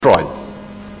destroyed.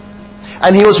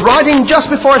 And he was writing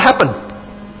just before it happened,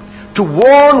 to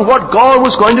warn what God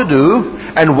was going to do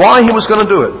and why he was going to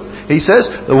do it. He says,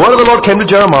 the word of the Lord came to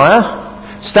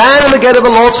Jeremiah, stand in the gate of the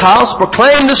Lord's house,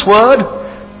 proclaim this word,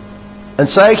 and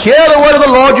say, hear the word of the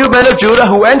Lord, you men of Judah,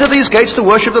 who enter these gates to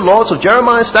worship the Lord. So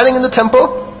Jeremiah is standing in the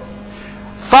temple.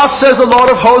 Thus says the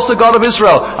Lord of hosts, the God of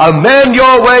Israel, amend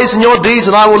your ways and your deeds,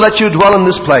 and I will let you dwell in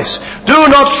this place. Do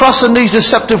not trust in these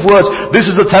deceptive words. This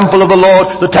is the temple of the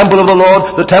Lord, the temple of the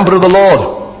Lord, the temple of the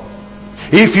Lord.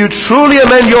 If you truly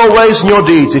amend your ways and your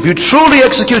deeds, if you truly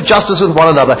execute justice with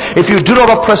one another, if you do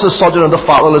not oppress the sojourner, the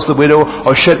fatherless, the widow,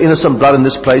 or shed innocent blood in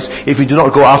this place, if you do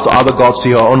not go after other gods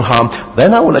to your own harm,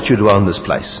 then I will let you dwell in this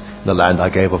place, in the land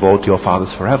I gave of old to your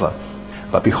fathers forever.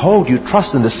 But behold, you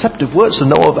trust in deceptive words to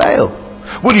no avail.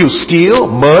 Will you steal,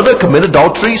 murder, commit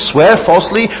adultery, swear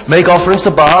falsely, make offerings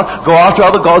to Baal, go after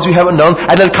other gods you haven't known,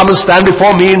 and then come and stand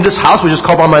before me in this house which is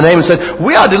called by my name and say,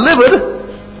 we are delivered,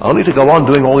 only to go on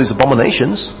doing all these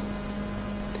abominations?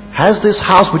 Has this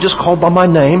house which is called by my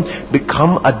name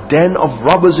become a den of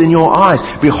robbers in your eyes?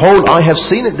 Behold, I have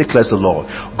seen it, declares the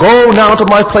Lord. Go now to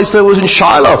my place that was in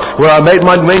Shiloh, where I made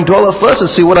my main dweller first,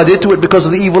 and see what I did to it because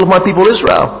of the evil of my people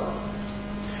Israel.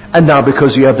 And now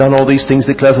because you have done all these things,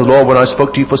 declares the Lord, when I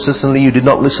spoke to you persistently, you did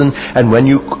not listen, and when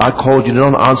I called, you did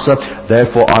not answer.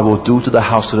 Therefore I will do to the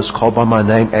house that is called by my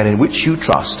name, and in which you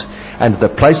trust, and the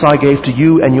place I gave to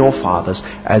you and your fathers,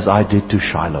 as I did to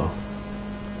Shiloh.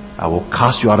 I will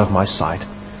cast you out of my sight,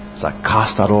 as I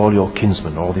cast out all your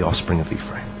kinsmen, all the offspring of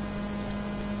Ephraim.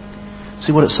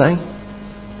 See what it's saying?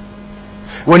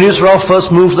 When Israel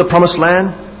first moved to the promised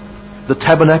land, the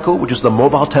tabernacle, which is the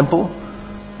mobile temple,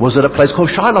 was at a place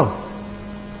called Shiloh.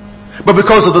 But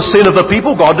because of the sin of the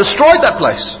people, God destroyed that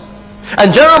place.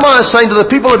 And Jeremiah is saying to the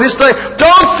people of his day,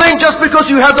 don't think just because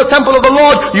you have the temple of the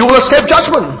Lord, you will escape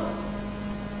judgment.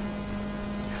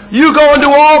 You go and do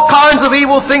all kinds of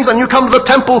evil things and you come to the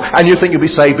temple and you think you'll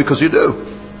be saved because you do.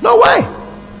 No way.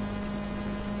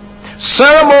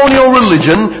 Ceremonial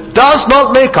religion does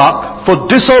not make up for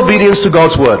disobedience to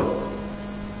God's word.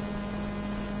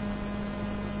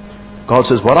 God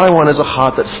says, what I want is a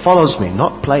heart that follows me,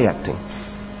 not play acting.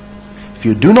 If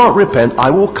you do not repent,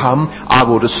 I will come, I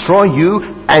will destroy you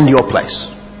and your place.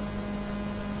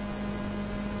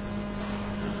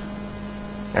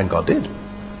 And God did.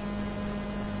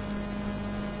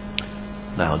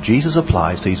 Now, Jesus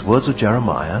applies these words of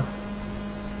Jeremiah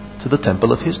to the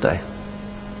temple of his day.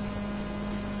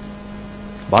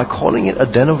 By calling it a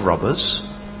den of robbers,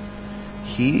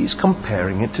 he's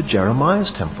comparing it to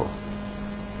Jeremiah's temple.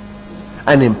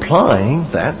 And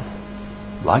implying that,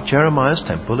 like Jeremiah's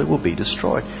temple, it will be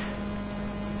destroyed.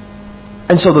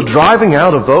 And so the driving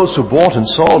out of those who bought and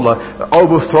sold,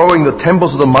 overthrowing the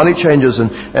temples of the money changers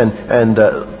and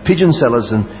pigeon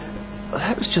sellers, and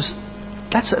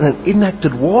that's an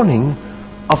enacted warning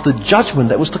of the judgment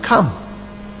that was to come.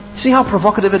 See how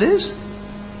provocative it is?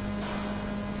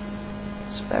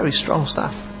 It's very strong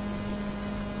stuff.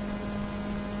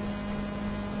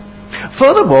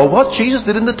 Furthermore, what Jesus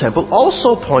did in the temple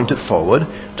also pointed forward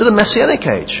to the Messianic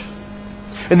age.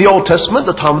 In the Old Testament,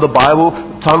 the time of the Bible,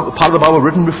 part of the Bible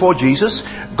written before Jesus,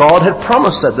 God had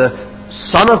promised that the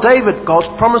Son of David, God's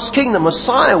promised king, the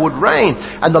Messiah, would reign.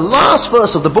 And the last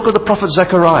verse of the book of the prophet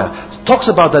Zechariah talks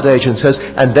about that age and says,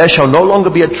 and there shall no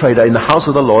longer be a traitor in the house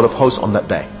of the Lord of hosts on that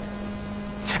day.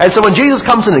 And so when Jesus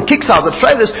comes in and kicks out the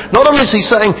traitors, not only is he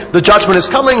saying the judgment is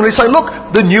coming, he's saying, look,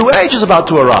 the new age is about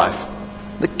to arrive.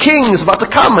 The king is about to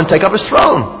come and take up his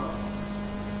throne.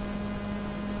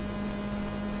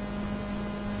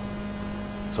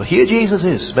 So here Jesus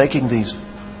is making these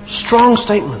strong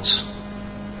statements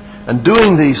and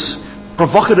doing these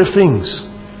provocative things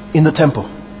in the temple.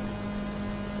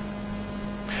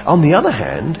 On the other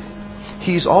hand,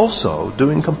 he's also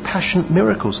doing compassionate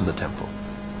miracles in the temple.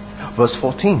 Verse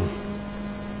 14.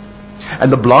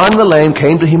 And the blind and the lame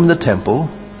came to him in the temple,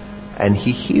 and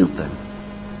he healed them.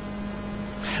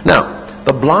 Now,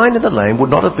 the blind and the lame would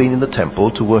not have been in the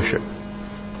temple to worship.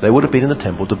 They would have been in the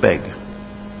temple to beg.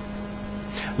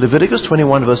 Leviticus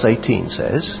 21 verse 18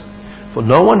 says, for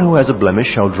no one who has a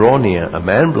blemish shall draw near, a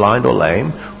man blind or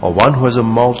lame, or one who has a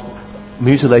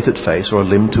mutilated face or a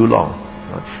limb too long.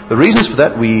 The reasons for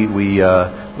that we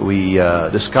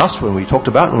discussed when we talked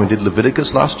about when we did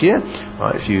Leviticus last year.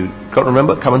 If you can't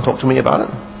remember, come and talk to me about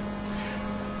it.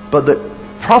 But the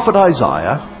prophet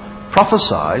Isaiah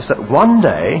prophesies that one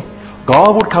day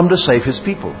God would come to save his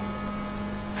people.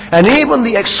 And even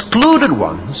the excluded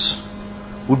ones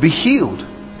would be healed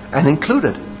and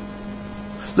included.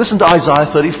 Listen to Isaiah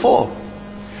 34.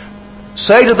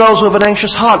 Say to those who have an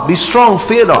anxious heart, be strong,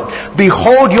 fear not.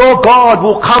 Behold, your God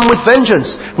will come with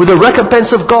vengeance, with the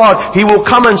recompense of God. He will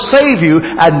come and save you,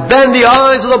 and then the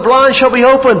eyes of the blind shall be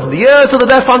opened, the ears of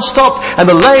the deaf unstopped, and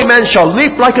the lame man shall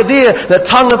leap like a deer, the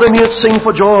tongue of the mute sing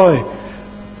for joy.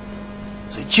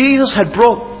 See, Jesus had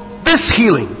brought this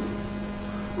healing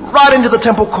right into the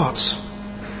temple courts.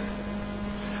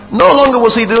 No longer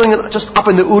was he doing it just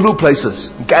up in the Ulu places,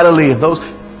 Galilee and those.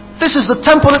 This is the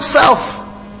temple itself.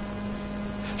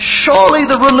 Surely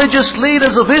the religious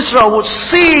leaders of Israel would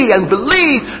see and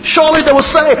believe. Surely they will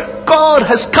say, God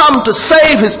has come to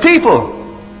save His people.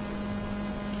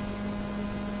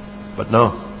 But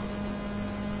no.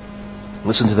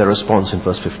 Listen to their response in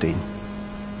verse 15.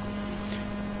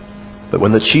 But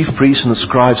when the chief priests and the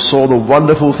scribes saw the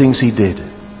wonderful things He did,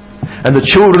 and the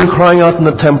children crying out in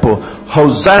the temple,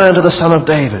 Hosanna to the Son of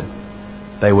David,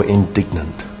 they were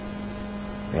indignant.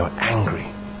 They were angry.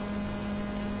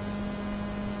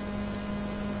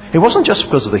 It wasn't just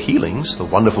because of the healings, the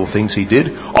wonderful things He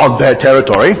did on their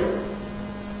territory.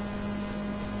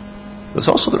 It was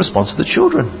also the response of the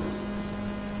children.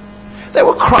 They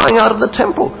were crying out in the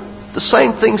temple. The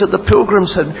same things that the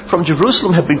pilgrims from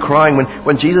Jerusalem had been crying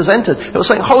when Jesus entered. They were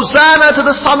saying, Hosanna to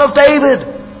the Son of David.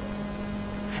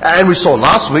 And we saw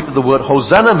last week that the word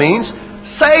Hosanna means,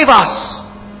 save us.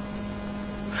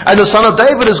 And the Son of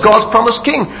David is God's promised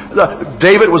king.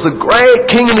 David was the great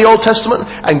king in the Old Testament,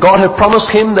 and God had promised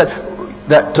him that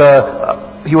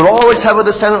he would always have a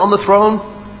descendant on the throne.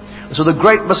 So the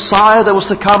great Messiah that was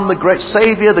to come, the great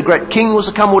Savior, the great King was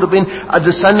to come, would have been a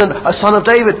descendant, a son of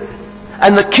David.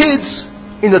 And the kids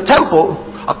in the temple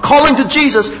are calling to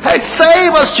Jesus, hey,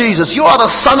 save us, Jesus. You are the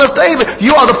Son of David.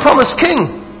 You are the promised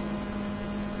King.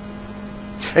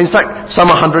 In fact, Psalm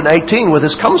 118, where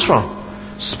this comes from,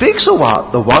 speaks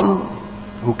about the one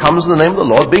who comes in the name of the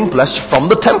Lord being blessed from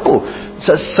the temple. It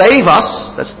says, save us.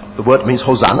 That's the word means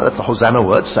Hosanna. That's the Hosanna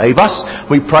word. Save us.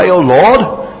 We pray, O Lord.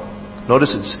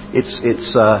 Notice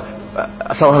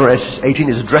Psalm 118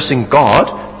 is addressing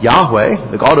God,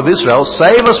 Yahweh, the God of Israel.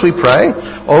 Save us, we pray.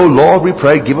 O Lord, we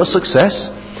pray, give us success.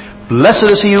 Blessed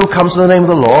is he who comes in the name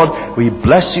of the Lord. We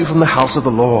bless you from the house of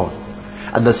the Lord.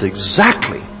 And that's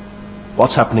exactly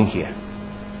what's happening here.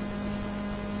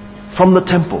 From the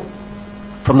temple,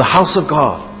 from the house of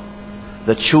God,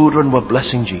 the children were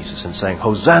blessing Jesus and saying,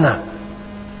 Hosanna.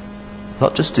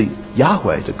 Not just to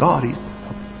Yahweh, to God,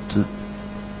 to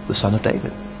the Son of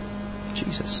David,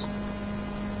 Jesus.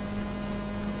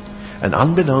 And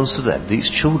unbeknownst to them,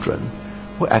 these children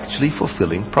were actually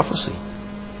fulfilling prophecy.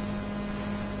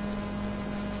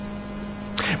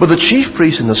 But the chief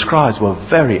priests and the scribes were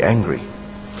very angry.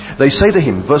 They say to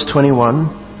him, chapter 21,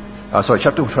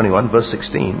 verse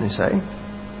 16, they say,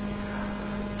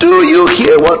 do you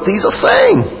hear what these are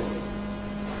saying?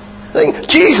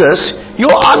 Jesus,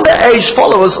 your underage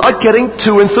followers are getting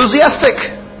too enthusiastic.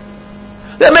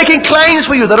 They're making claims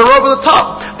for you that are over the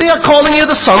top. They are calling you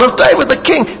the Son of David, the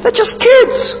King. They're just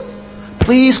kids.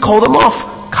 Please call them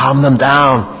off. Calm them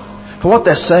down. For what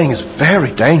they're saying is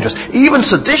very dangerous, even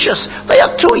seditious. They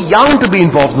are too young to be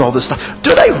involved in all this stuff.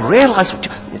 Do you realize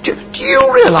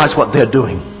what they're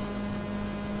doing?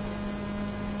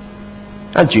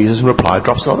 And Jesus in reply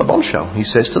drops another bombshell. He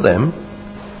says to them,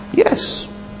 yes.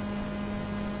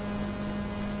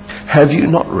 Have you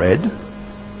not read?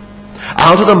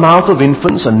 Out of the mouth of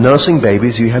infants and nursing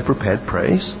babies you have prepared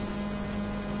praise.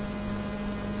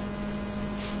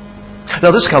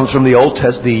 Now this comes from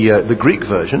the Greek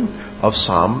version of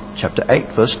Psalm chapter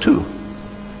 8 verse 2.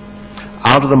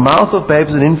 Out of the mouth of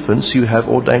babes and infants you have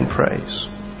ordained praise,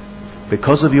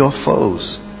 because of your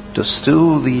foes, to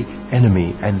still the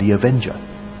enemy and the avenger.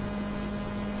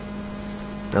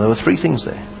 Now there were three things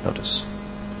there, notice.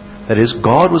 That is,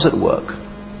 God was at work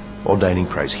ordaining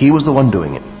praise. He was the one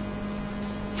doing it.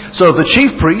 So if the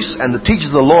chief priests and the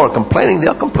teachers of the law are complaining, they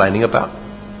are complaining about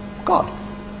God.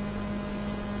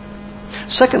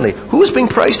 Secondly, who is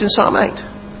being praised in Psalm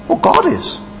 8? Well, God is.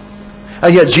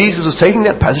 And yet Jesus was taking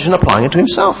that passage and applying it to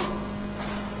himself.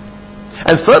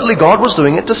 And thirdly, God was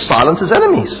doing it to silence his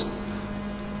enemies,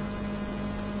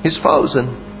 his foes.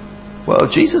 And well,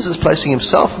 Jesus is placing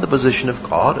himself in the position of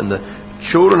God, and the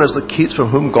children as the kids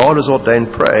from whom God has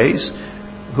ordained praise.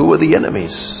 Who are the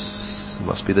enemies? It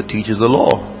must be the teachers of the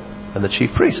law and the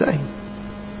chief priests, eh?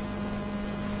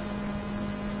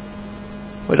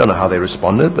 We don't know how they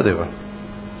responded, but they were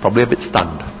probably a bit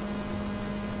stunned.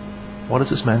 What is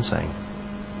this man saying?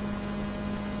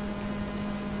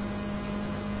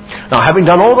 Now, having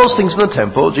done all those things in the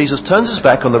temple, Jesus turns his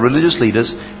back on the religious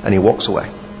leaders and he walks away.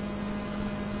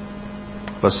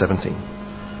 Verse 17.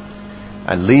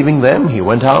 And leaving them, he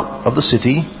went out of the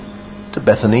city to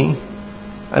Bethany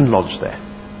and lodged there.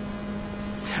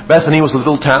 Bethany was a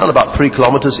little town about 3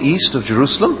 kilometers east of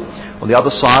Jerusalem, on the other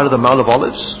side of the Mount of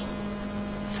Olives.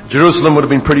 Jerusalem would have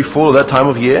been pretty full at that time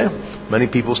of year. Many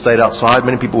people stayed outside.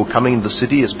 Many people were coming into the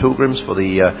city as pilgrims for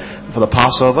the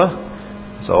Passover.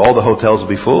 So all the hotels would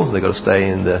be full. They've got to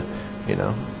stay in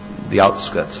the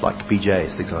outskirts, like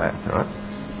PJs, things like that. All right?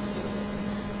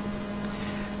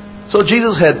 So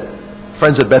Jesus had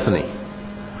friends at Bethany,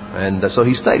 and so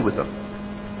he stayed with them.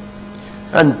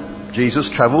 And Jesus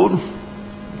traveled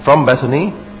from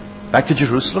Bethany back to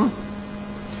Jerusalem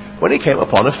when he came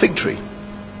upon a fig tree.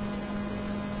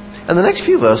 And the next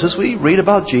few verses we read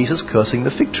about Jesus cursing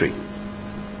the fig tree.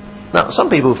 Now, some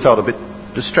people felt a bit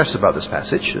distressed about this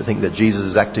passage. They think that Jesus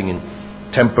is acting in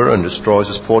temper and destroys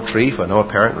this poor tree for no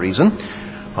apparent reason.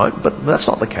 Right? But that's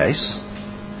not the case.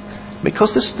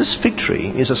 Because this fig tree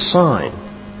is a sign.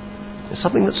 It's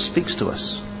something that speaks to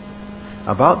us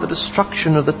about the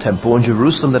destruction of the temple in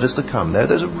Jerusalem that is to come.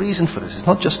 There's a reason for this. It's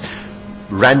not just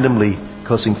randomly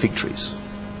cursing fig trees.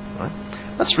 Right?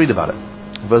 Let's read about it.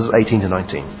 Verses 18 to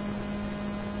 19.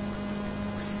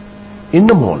 In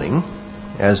the morning,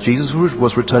 as Jesus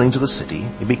was returning to the city,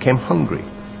 he became hungry.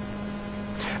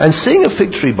 And seeing a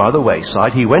fig tree by the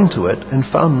wayside, he went to it and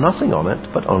found nothing on it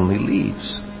but only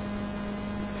leaves.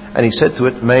 And he said to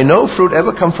it, "May no fruit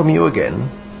ever come from you again."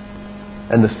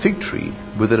 And the fig tree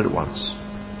withered at once.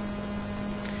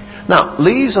 Now,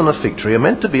 leaves on a fig tree are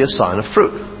meant to be a sign of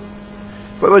fruit.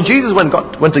 But when Jesus went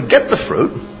to get the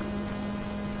fruit,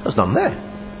 there's none there.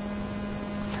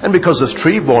 And because this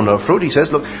tree bore no fruit, he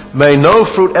says, "Look, may no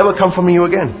fruit ever come from you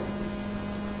again."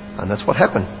 And that's what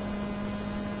happened.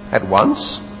 At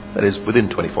once, that is within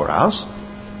 24 hours,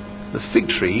 the fig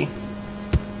tree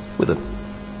withered.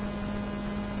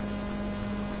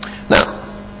 Now,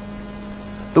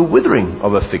 the withering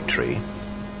of a fig tree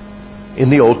in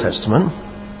the Old Testament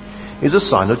is a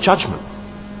sign of judgment.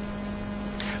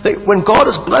 When God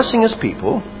is blessing His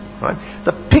people, right,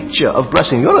 the picture of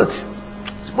blessing,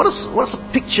 what's a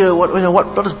picture? What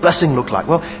does blessing look like?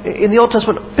 Well, in the Old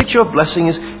Testament, a picture of blessing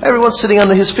is everyone sitting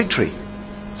under His fig tree.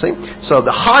 See, so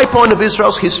the high point of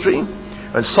Israel's history,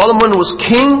 when Solomon was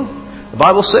king, the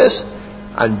Bible says,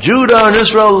 and Judah and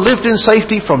Israel lived in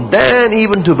safety from Dan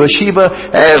even to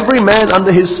Beersheba, every man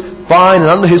under his vine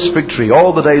and under his fig tree,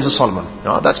 all the days of Solomon.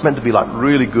 Now, that's meant to be like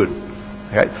really good.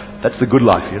 Okay? That's the good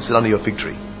life. You sit under your fig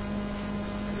tree.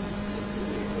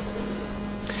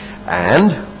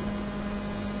 And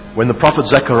when the prophet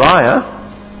Zechariah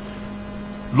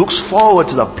looks forward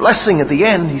to the blessing at the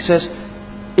end, he says,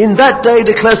 "In that day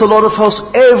declares the Lord of hosts,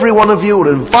 every one of you will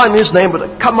invite His name, but to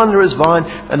come under His vine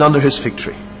and under His fig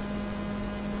tree."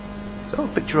 So, a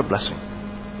picture of blessing.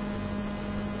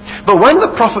 But when the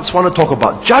prophets want to talk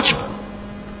about judgment,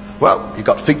 well, you've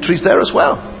got fig trees there as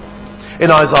well. In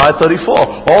Isaiah 34,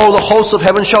 all the hosts of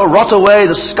heaven shall rot away,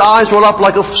 the skies roll up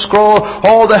like a scroll,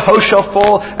 all their hosts shall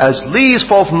fall as leaves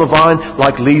fall from the vine,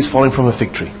 like leaves falling from a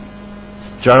fig tree.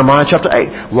 Jeremiah chapter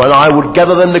 8, when I would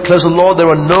gather them, declares the Lord, there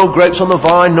are no grapes on the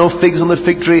vine, no figs on the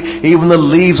fig tree, even the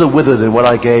leaves are withered, and what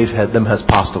I gave them has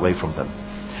passed away from them.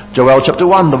 Joel chapter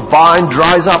 1, the vine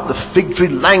dries up, the fig tree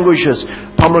languishes,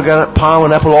 pomegranate, palm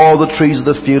and apple, all the trees of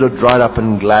the field are dried up,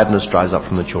 and gladness dries up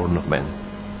from the children of men.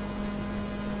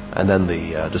 And then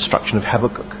the destruction of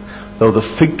Habakkuk. Though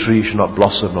the fig tree should not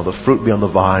blossom, nor the fruit be on the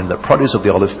vine, the produce of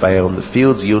the olive fail, and the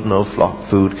fields yield no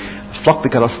food, the flock be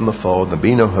cut off from the fold, and there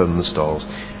be no herd in the stalls,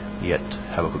 yet,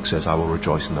 Habakkuk says, I will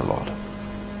rejoice in the Lord.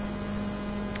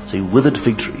 See, withered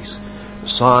fig trees, a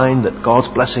sign that God's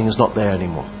blessing is not there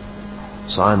anymore.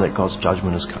 Sign that God's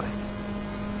judgment is coming.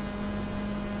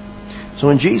 So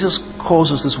when Jesus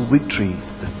causes this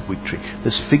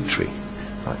fig tree,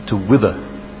 right, to wither,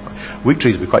 wig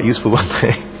trees would be quite useful, wouldn't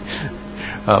they?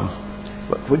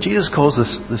 But when Jesus calls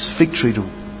this fig tree to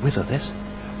wither, that's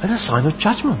a sign of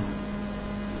judgment.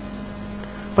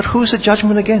 But who is the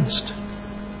judgment against?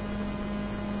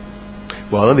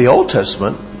 Well, in the Old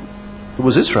Testament, it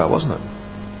was Israel, wasn't it?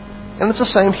 And it's the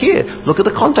same here. Look at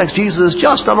the context. Jesus has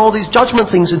just done all these judgment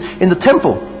things in the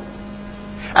temple.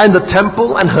 And the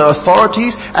temple and her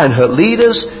authorities and her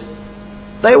leaders,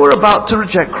 they were about to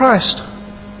reject Christ.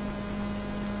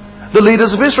 The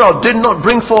leaders of Israel did not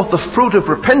bring forth the fruit of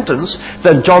repentance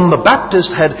that John the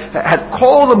Baptist had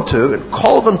called them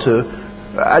to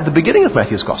at the beginning of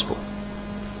Matthew's Gospel.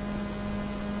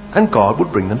 And God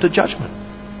would bring them to judgment.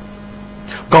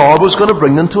 God was going to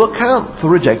bring them to account for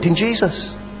rejecting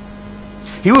Jesus.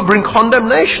 He would bring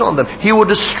condemnation on them. He would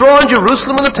destroy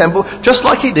Jerusalem and the temple just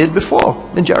like He did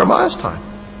before in Jeremiah's time.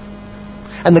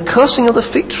 And the cursing of the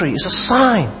fig tree is a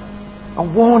sign, a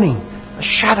warning, a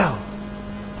shadow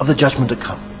of the judgment to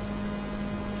come.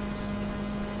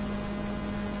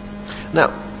 Now,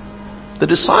 the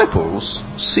disciples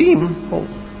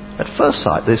at first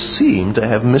sight, they seem to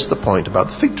have missed the point about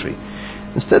the fig tree.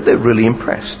 Instead, they're really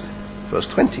impressed. Verse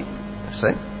 20, they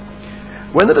say,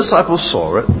 when the disciples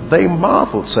saw it, they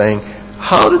marveled, saying,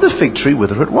 how did the fig tree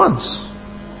wither at once?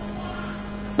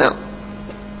 Now,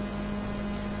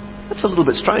 that's a little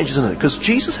bit strange, isn't it? Because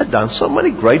Jesus had done so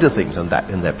many greater things than that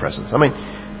in their presence. I mean,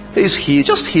 He's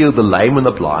just healed the lame and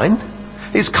the blind.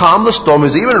 He's calmed the storm.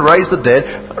 He's even raised the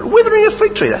dead. Withering a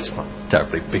fig tree, that's not a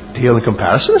terribly big deal in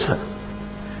comparison, is it?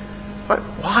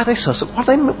 Why are they so... What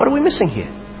are we missing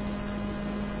here?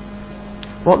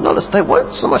 Well, notice, they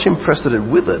weren't so much impressed that it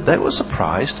withered. They were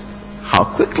surprised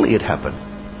how quickly it happened.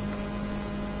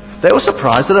 They were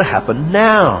surprised that it happened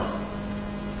now.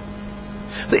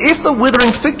 So if the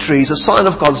withering fig tree is a sign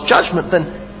of God's judgment, then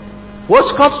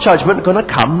what's God's judgment going to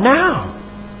come now?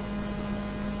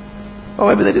 Well,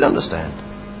 maybe they did understand.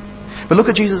 But look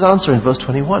at Jesus' answer in verse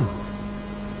 21.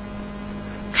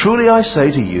 Truly I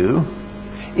say to you,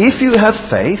 if you have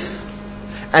faith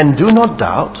and do not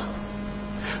doubt,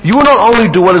 you will not only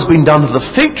do what has been done to the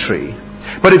fig tree,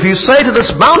 but if you say to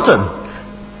this mountain,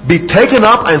 be taken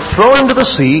up and thrown into the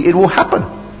sea, it will happen.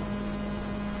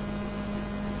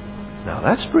 Now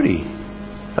that's pretty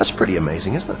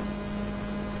amazing, isn't it?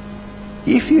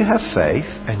 If you have faith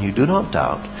and you do not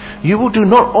doubt, you will do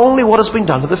not only what has been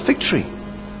done to the fig tree.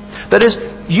 That is,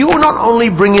 you will not only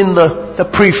bring in the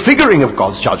prefiguring of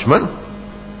God's judgment,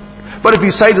 but if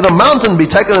you say to the mountain, be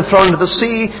taken and thrown into the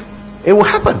sea, it will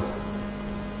happen.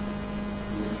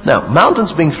 Now,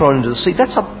 mountains being thrown into the sea,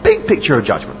 that's a big picture of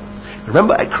judgment.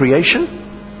 Remember, at creation,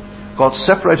 God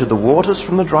separated the waters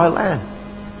from the dry land.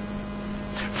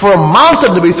 For a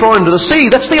mountain to be thrown into the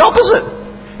sea, that's the opposite.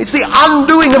 It's the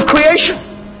undoing of creation.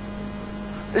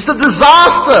 It's the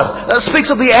disaster that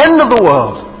speaks of the end of the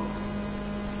world.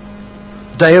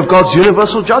 Day of God's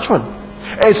universal judgment.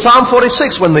 In Psalm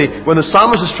 46, when the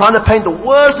psalmist is trying to paint the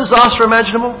worst disaster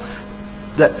imaginable,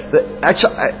 that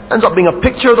actually ends up being a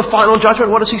picture of the final judgment,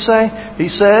 what does he say? He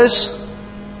says,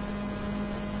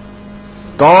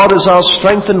 God is our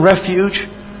strength and refuge,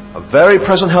 a very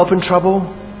present help in trouble.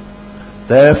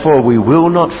 Therefore we will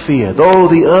not fear, though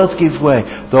the earth give way,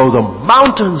 though the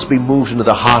mountains be moved into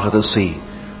the heart of the sea,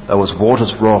 though its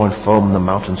waters roar and foam, the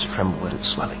mountains tremble at its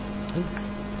swelling.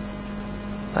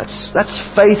 That's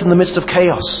faith in the midst of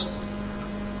chaos.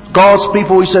 God's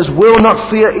people, he says, will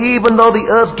not fear even though the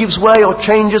earth gives way or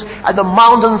changes and the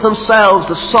mountains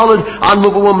themselves, the solid,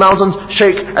 unmovable mountains,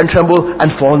 shake and tremble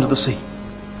and fall into the sea.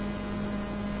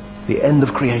 The end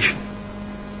of creation.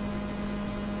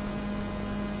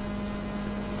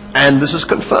 And this is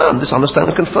confirmed, this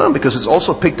understanding is confirmed because it's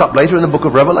also picked up later in the book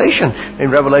of Revelation. In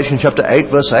Revelation chapter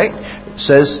 8 verse 8, it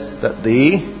says that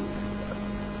the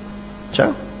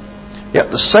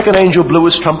second angel blew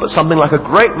his trumpet, something like a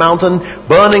great mountain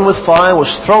burning with fire was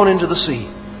thrown into the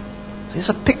sea. There's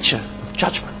a picture of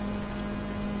judgment.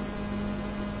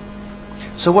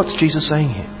 So what's Jesus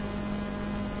saying here?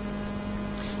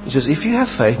 He says, if you have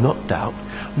faith, not doubt,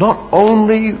 not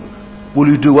only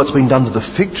will you do what's been done to the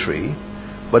fig tree,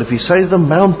 but if you say to the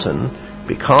mountain,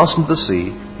 be cast into the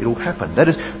sea, it will happen. That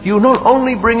is, you will not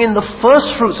only bring in the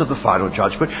first fruits of the final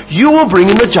judgment, you will bring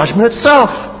in the judgment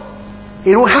itself.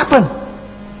 It will happen.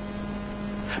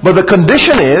 But the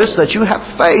condition is that you have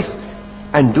faith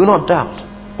and do not doubt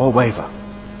or waver.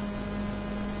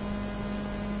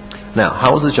 Now,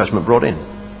 how was the judgment brought in?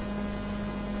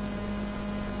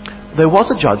 There was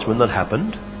a judgment that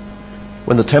happened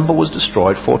when the temple was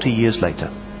destroyed 40 years later.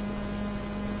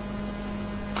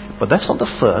 But that's not the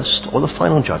first or the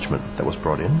final judgment that was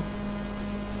brought in.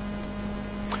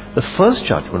 The first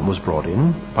judgment was brought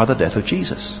in by the death of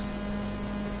Jesus.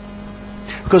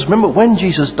 Because remember, when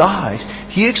Jesus died,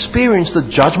 he experienced the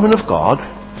judgment of God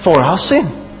for our sin.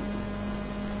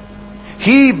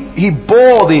 He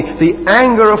bore the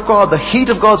anger of God, the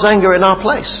heat of God's anger in our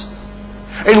place.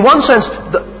 In one sense,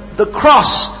 the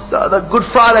cross, the Good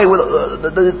Friday, with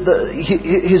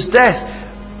his death,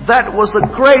 that was the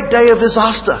great day of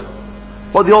disaster.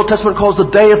 What the Old Testament calls the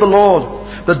day of the Lord.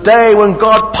 The day when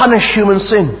God punished human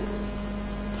sin.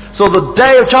 So the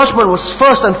day of judgment was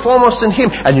first and foremost in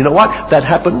him. And you know what? That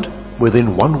happened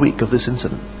within 1 week of this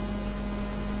incident.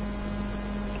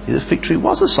 The fig tree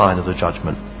was a sign of the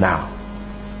judgment now.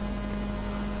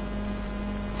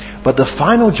 But the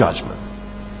final judgment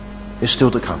is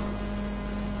still to come.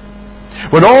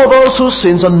 When all those whose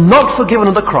sins are not forgiven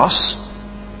on the cross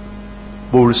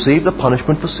will receive the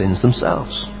punishment for sins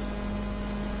themselves.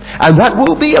 And that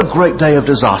will be a great day of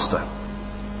disaster.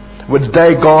 When the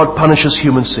day God punishes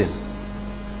human sin.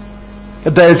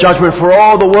 A day of judgment for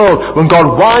all the world when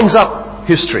God winds up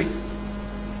history.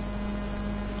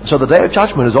 So the day of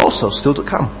judgment is also still to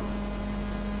come.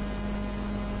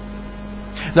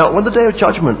 Now, when the day of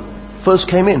judgment first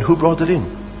came in, who brought it in?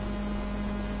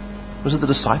 Was it the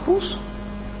disciples?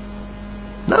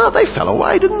 No, they fell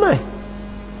away, didn't they?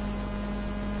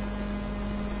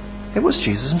 It was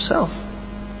Jesus himself.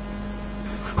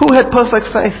 Who had perfect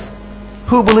faith?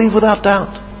 Who believed without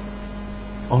doubt?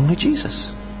 Only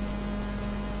Jesus.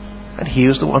 And he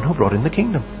was the one who brought in the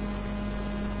kingdom.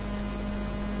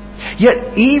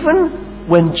 Yet even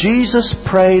when Jesus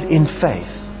prayed in faith,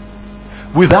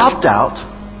 without doubt,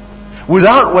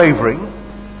 without wavering,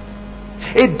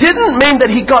 it didn't mean that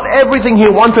he got everything he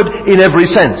wanted in every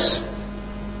sense.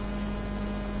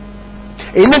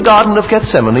 In the Garden of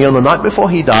Gethsemane, on the night before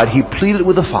he died, he pleaded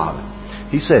with the Father.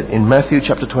 He said in Matthew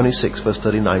chapter 26, verse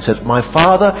 39, he said, "My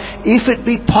Father, if it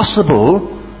be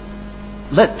possible,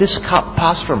 let this cup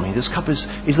pass from me." This cup is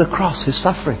the cross, his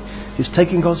suffering. He's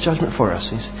taking God's judgment for us.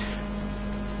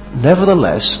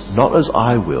 "Nevertheless, not as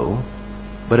I will,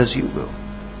 but as you will."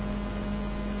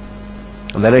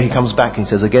 And then he comes back and he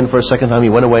says again for a second time, he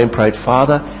went away and prayed,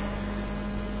 "Father,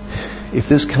 if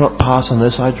this cannot pass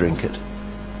unless I drink it,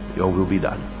 your will be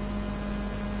done."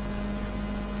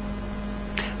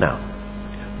 Now,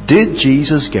 did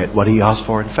Jesus get what he asked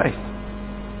for in faith?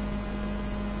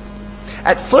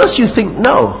 At first you think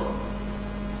no.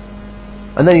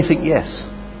 And then you think yes.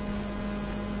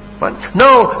 Right?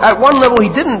 No, at one level he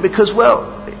didn't because,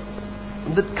 well,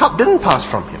 the cup didn't pass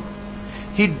from him.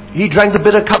 He drank the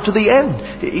bitter cup to the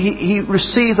end. He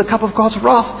received the cup of God's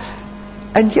wrath.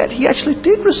 And yet he actually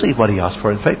did receive what he asked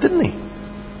for in faith, didn't he?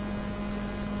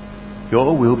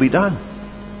 Your will be done.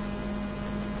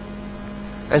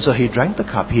 And so he drank the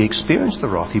cup. He experienced the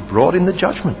wrath. He brought in the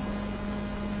judgment.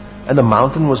 And the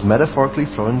mountain was metaphorically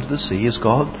thrown into the sea as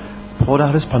God poured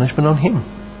out his punishment on him.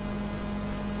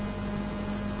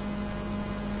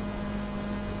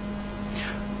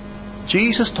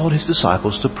 Jesus told his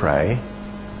disciples to pray,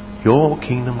 "Your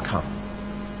kingdom come."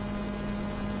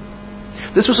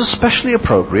 This was especially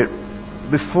appropriate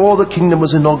before the kingdom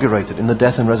was inaugurated in the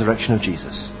death and resurrection of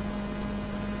Jesus.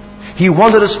 He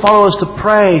wanted his followers to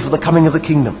pray for the coming of the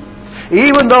kingdom,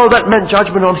 even though that meant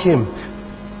judgment on him.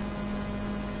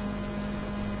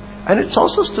 And it's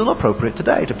also still appropriate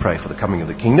today to pray for the coming of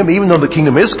the kingdom, even though the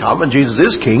kingdom is come and Jesus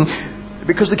is king,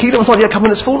 because the kingdom has not yet come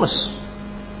in its fullness.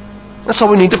 That's why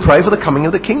we need to pray for the coming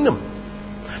of the kingdom.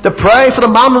 To pray for the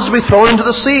mountains to be thrown into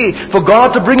the sea, for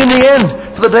God to bring in the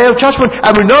end, for the day of judgment.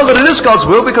 And we know that it is God's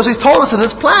will because he's told us in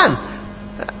his plan.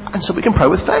 And so we can pray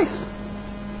with faith.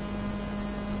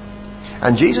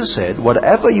 And Jesus said,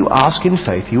 whatever you ask in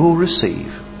faith, you will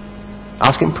receive.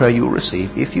 Ask in prayer, you will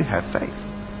receive if you have faith.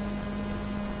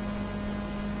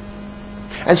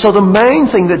 And so the main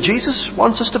thing that Jesus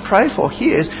wants us to pray for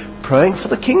here is praying for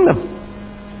the kingdom.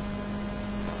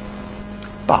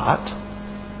 But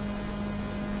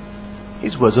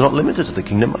his words are not limited to the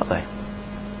kingdom, are they?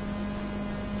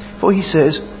 For he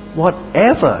says,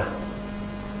 whatever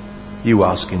you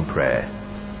ask in prayer,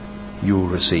 you will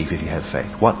receive if you have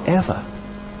faith. Whatever.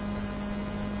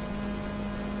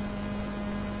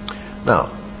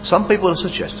 Now, some people have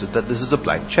suggested that this is a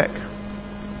blank check.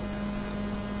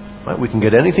 Right? We can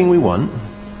get anything we want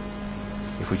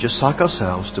if we just psych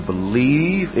ourselves to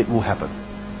believe it will happen.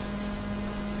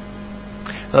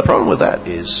 Now, the problem with that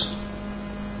is,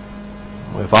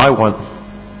 if I want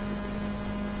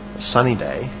a sunny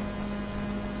day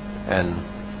and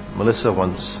Melissa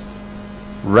wants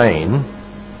rain,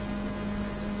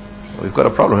 we've got a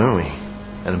problem, haven't we?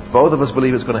 And both of us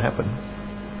believe it's going to happen.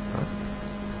 Right?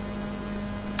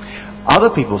 Other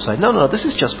people say, no, this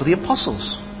is just for the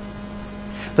apostles.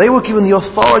 They were given the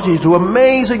authority to do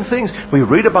amazing things. We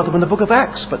read about them in the book of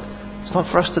Acts, but it's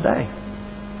not for us today.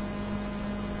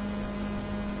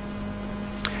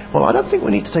 Well, I don't think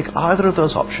we need to take either of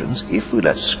those options if we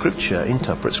let Scripture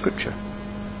interpret Scripture.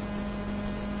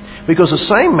 Because the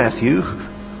same Matthew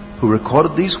who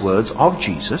recorded these words of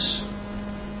Jesus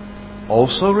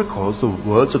also records the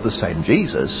words of the same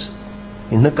Jesus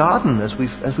in the garden, as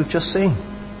we've just seen.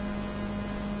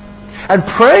 And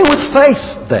praying with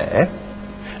faith there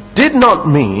did not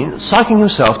mean psyching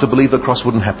himself to believe the cross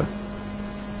wouldn't happen.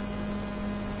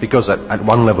 Because at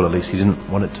one level at least he didn't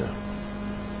want it to.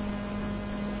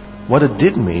 What it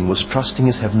did mean was trusting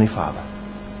his Heavenly Father.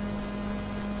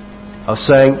 Of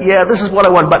saying, yeah, this is what I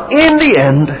want, but in the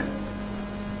end,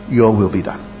 your will be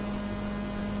done.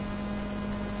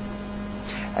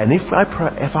 And if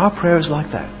our prayer is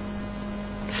like that,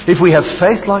 if we have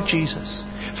faith like Jesus,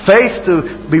 faith to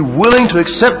be willing to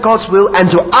accept God's will and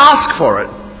to ask for it,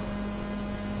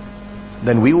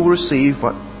 then we will receive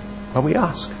what we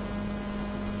ask.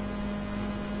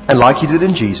 And like He did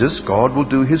in Jesus, God will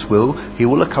do His will. He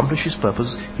will accomplish His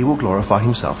purpose. He will glorify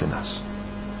Himself in us.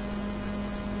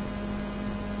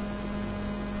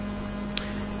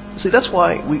 See, that's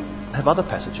why we have other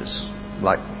passages,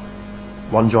 like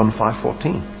 1 John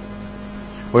 5:14,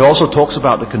 where He also talks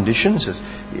about the condition. He says,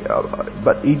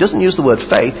 but He doesn't use the word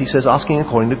faith. He says asking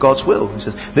according to God's will. He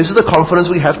says, this is the confidence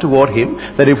we have toward Him,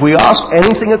 that if we ask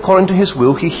anything according to His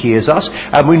will, He hears us,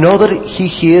 and we know that He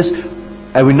hears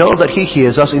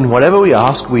us in whatever we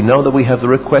ask. We know that we have the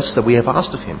requests that we have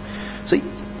asked of Him. See,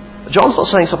 John's not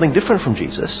saying something different from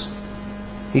Jesus.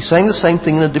 He's saying the same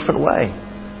thing in a different way.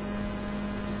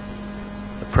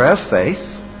 The prayer of faith,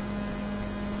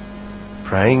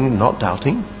 praying not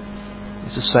doubting,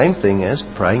 is the same thing as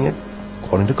praying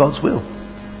according to God's will.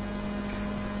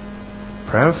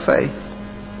 Prayer of faith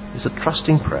is a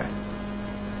trusting prayer,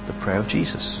 the prayer of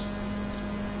Jesus.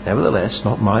 Nevertheless,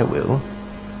 not my will,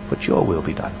 but your will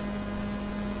be done.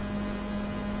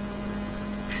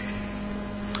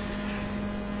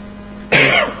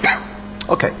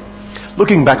 Okay,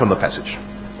 looking back on the passage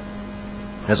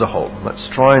as a whole, let's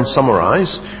try and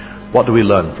summarize what do we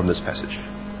learn from this passage.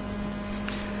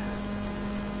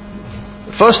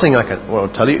 The first thing I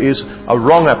want to tell you is a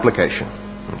wrong application.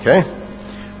 Okay?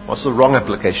 What's the wrong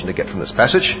application to get from this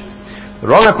passage? The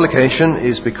wrong application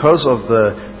is because of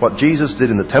what Jesus did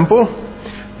in the temple,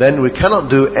 then we cannot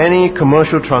do any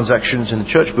commercial transactions in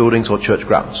church buildings or church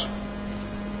grounds.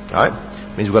 Right?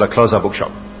 Means we've got to close our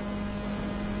bookshop.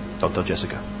 Don't tell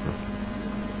Jessica.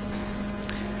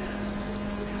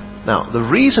 Now, the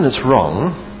reason it's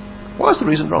wrong, why is the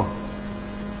reason wrong?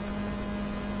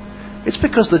 It's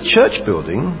because the church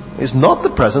building is not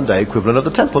the present day equivalent of the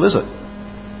temple, is it?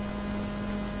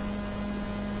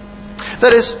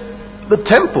 That is, the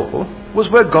temple was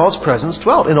where God's presence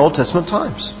dwelt in Old Testament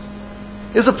times.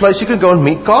 It's a place you could go and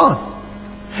meet God.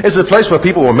 It's a place where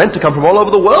people were meant to come from all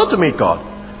over the world to meet God.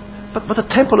 But the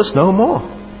temple is no more.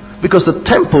 Because the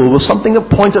temple was something that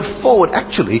pointed forward,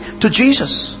 actually, to Jesus.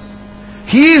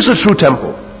 He is the true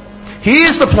temple. He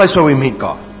is the place where we meet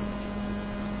God.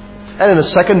 And in a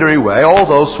secondary way, all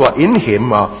those who are in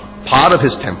Him are part of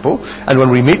His temple. And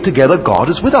when we meet together, God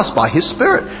is with us by His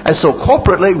Spirit. And so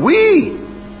corporately, we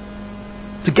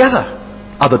together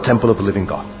are the temple of the living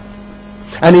God.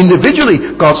 And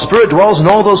individually, God's Spirit dwells in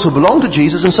all those who belong to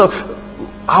Jesus. And so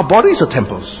our bodies are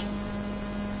temples.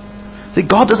 See,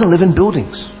 God doesn't live in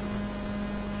buildings.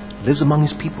 He lives among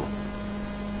His people.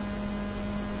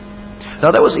 Now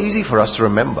that was easy for us to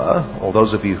remember, or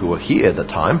those of you who were here at the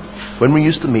time, when we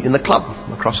used to meet in the club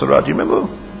across the road. Do you remember?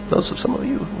 Some of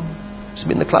you used to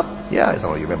meet in the club? Yeah,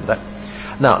 some of you remember that.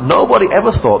 Now, nobody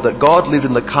ever thought that God lived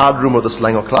in the card room of the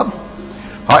Selangor Club,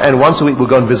 right, and once a week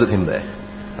we'll go and visit Him there.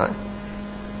 Right?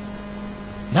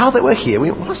 Now that we're here,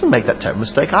 we mustn't make that terrible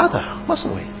mistake either,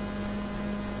 mustn't we?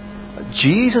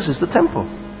 Jesus is the temple.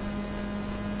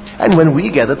 And when we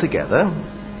gather together,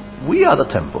 we are the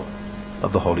temple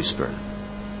of the Holy Spirit.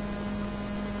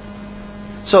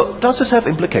 So, does this have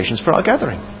implications for our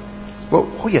gathering?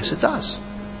 Well, yes, it does.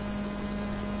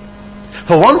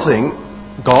 For one thing,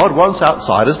 God wants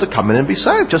outsiders to come in and be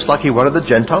saved, just like He wanted the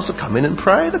Gentiles to come in and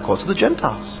pray, the cause of the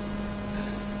Gentiles.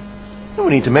 And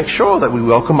we need to make sure that we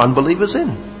welcome unbelievers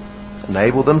in,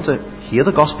 enable them to hear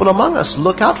the gospel among us,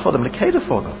 look out for them, to cater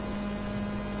for them.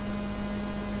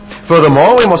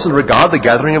 Furthermore, we mustn't regard the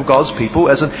gathering of God's people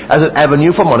as an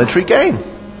avenue for monetary gain.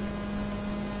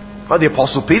 The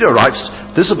Apostle Peter writes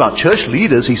this about church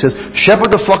leaders. He says,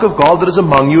 shepherd the flock of God that is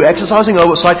among you, exercising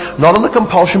oversight, not under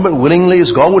compulsion, but willingly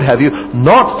as God would have you,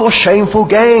 not for shameful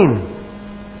gain.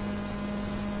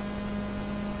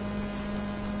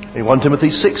 In 1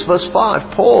 Timothy 6 verse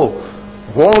 5, Paul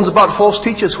warns about false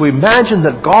teachers who imagine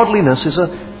that godliness is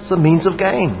a means of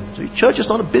gain. So church is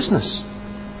not a business.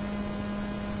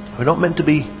 We're not meant to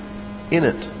be in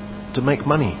it to make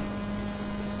money.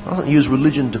 I don't use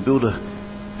religion to build a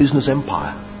business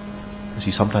empire, as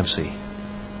you sometimes see.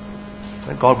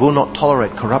 And God will not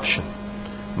tolerate corruption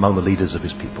among the leaders of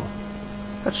His people.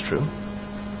 That's true.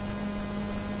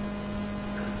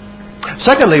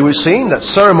 Secondly, we've seen that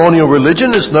ceremonial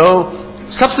religion is no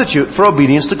substitute for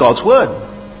obedience to God's Word.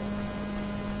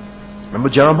 Remember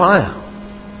Jeremiah,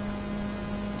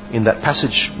 in that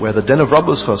passage where the den of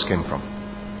robbers first came from.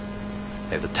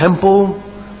 They had the temple,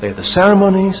 they had the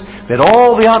ceremonies, they had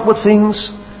all the outward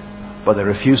things, but they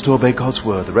refused to obey God's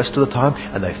Word the rest of the time,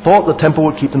 and they thought the temple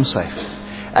would keep them safe.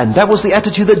 And that was the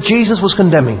attitude that Jesus was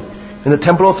condemning in the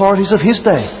temple authorities of His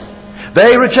day.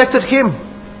 They rejected Him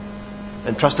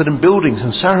and trusted in buildings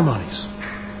and ceremonies.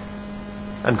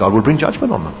 And God would bring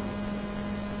judgment on them.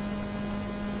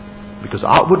 Because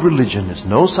outward religion is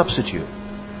no substitute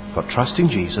for trusting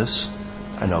Jesus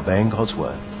and obeying God's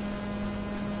word.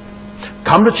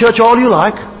 Come to church all you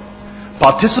like,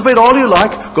 participate all you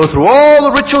like, go through all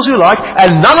the rituals you like,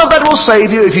 and none of that will save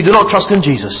you if you do not trust in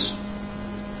Jesus.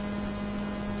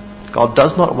 God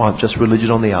does not want just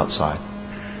religion on the outside.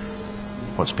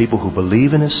 He wants people who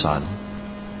believe in His Son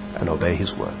and obey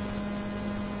His word.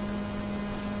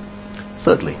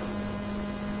 Thirdly,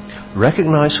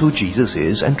 recognize who Jesus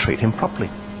is and treat Him properly.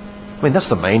 I mean, that's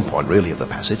the main point really of the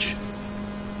passage.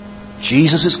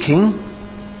 Jesus is King.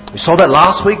 We saw that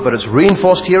last week, but it's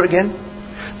reinforced here again.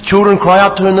 Children cry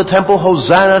out to Him in the temple,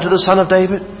 Hosanna to the Son of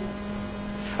David.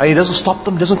 And He doesn't stop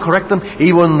them, doesn't correct them,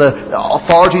 even when the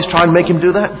authorities try and make Him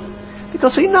do that.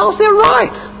 Because He knows they're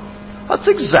right. That's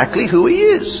exactly who He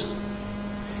is.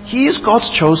 He is God's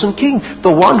chosen King,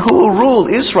 the one who will rule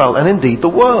Israel and indeed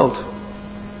the world.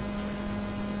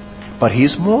 But He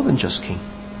is more than just King.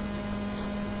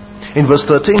 In verse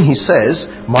 13 He says,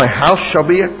 my house shall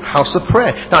be a house of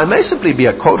prayer. Now it may simply be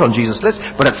a quote on Jesus' lips,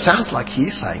 but it sounds like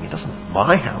He's saying, it doesn't.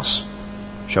 My house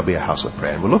shall be a house of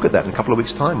prayer. And we'll look at that in a couple of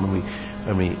weeks' time when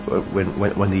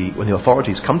the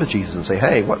authorities come to Jesus and say,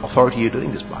 hey, what authority are you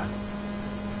doing this by?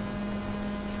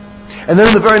 And then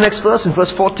in the very next verse, in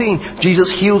verse 14,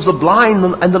 Jesus heals the blind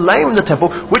and the lame in the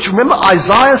temple, which remember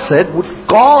Isaiah said would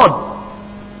God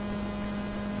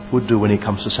would do when He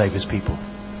comes to save His people.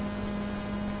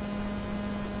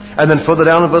 And then further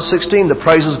down in verse 16, the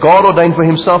praises God ordained for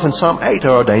Himself in Psalm 8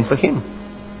 are ordained for Him.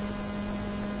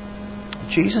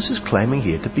 Jesus is claiming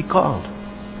here to be God.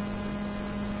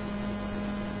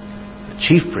 The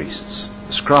chief priests,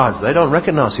 the scribes, they don't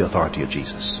recognize the authority of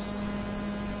Jesus.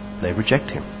 They reject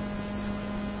Him.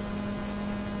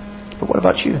 But what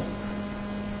about you?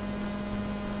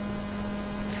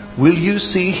 Will you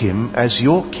see Him as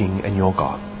your King and your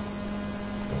God?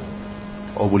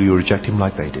 Or will you reject Him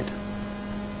like they did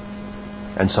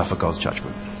and suffer God's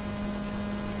judgment?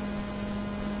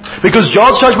 Because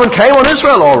God's judgment came on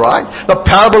Israel, all right. The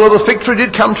parable of the fig tree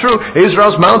did come true.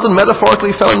 Israel's mountain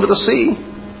metaphorically fell into the sea.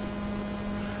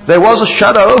 There was a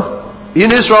shadow in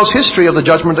Israel's history of the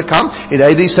judgment to come. In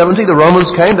AD 70, the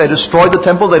Romans came, they destroyed the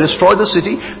temple, they destroyed the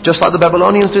city, just like the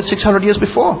Babylonians did 600 years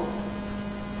before.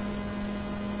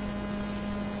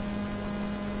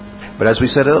 But as we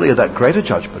said earlier, that greater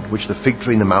judgment, which the fig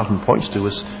tree in the mountain points to,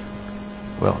 is,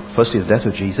 well, firstly the death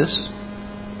of Jesus.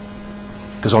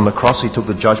 Because on the cross He took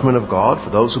the judgment of God for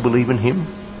those who believe in Him.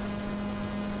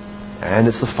 And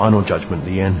it's the final judgment,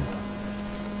 the end.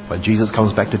 When Jesus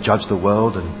comes back to judge the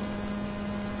world, and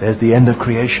there's the end of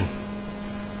creation.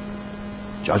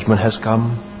 Judgment has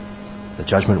come. The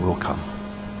judgment will come.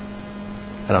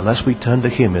 And unless we turn to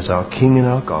Him as our King and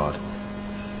our God,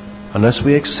 unless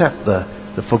we accept the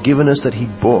forgiveness that He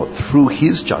brought through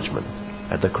His judgment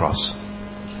at the cross,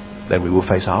 then we will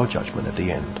face our judgment at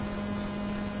the end.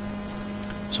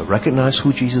 So recognize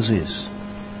who Jesus is,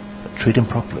 but treat Him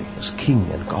properly as King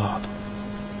and God.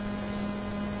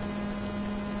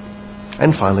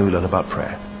 And finally, we learn about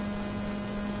prayer.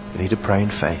 We need to pray in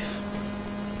faith.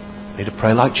 We need to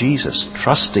pray like Jesus,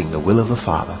 trusting the will of the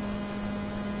Father.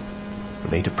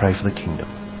 We need to pray for the kingdom.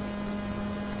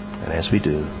 And as we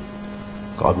do,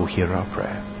 God will hear our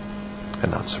prayer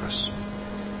and answer us.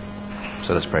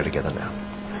 So let's pray together now.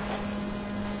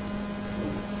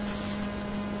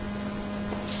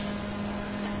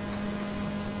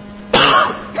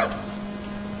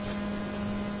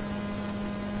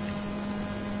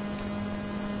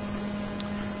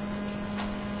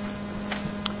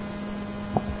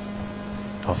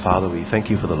 Our Father, we thank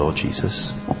You for the Lord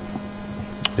Jesus.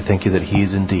 We thank You that He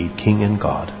is indeed King and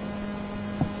God.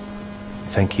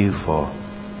 We thank You for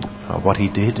what He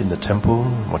did in the temple,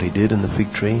 what He did in the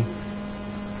fig tree,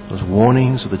 those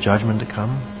warnings of the judgment to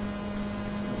come.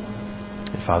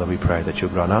 And Father, we pray that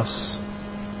You'll grant us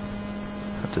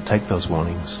to take those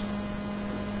warnings.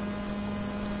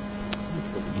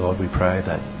 Lord, we pray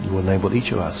that You will enable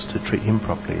each of us to treat Him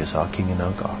properly as our King and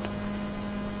our God,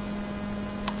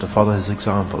 to follow His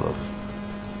example of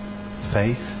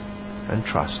faith and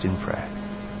trust in prayer.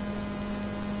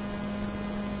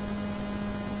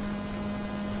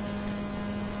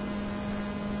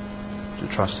 To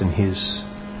trust in His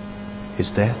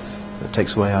death that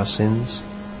takes away our sins,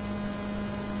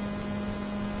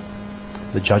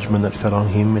 the judgment that fell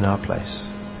on Him in our place,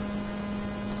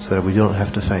 so that we don't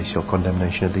have to face Your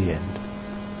condemnation at the end.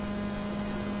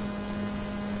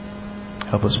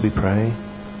 Help us, we pray,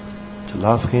 to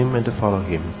love Him and to follow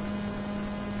Him.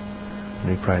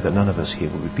 And we pray that none of us here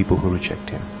will be people who reject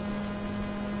Him.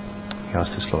 We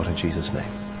ask this, Lord, in Jesus'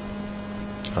 name.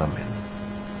 Amen.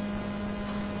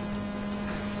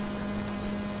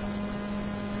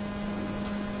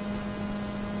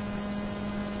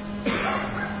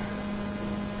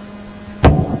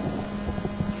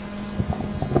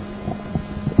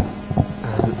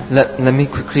 Let me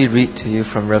quickly read to you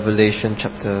from Revelation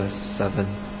chapter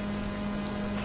 7.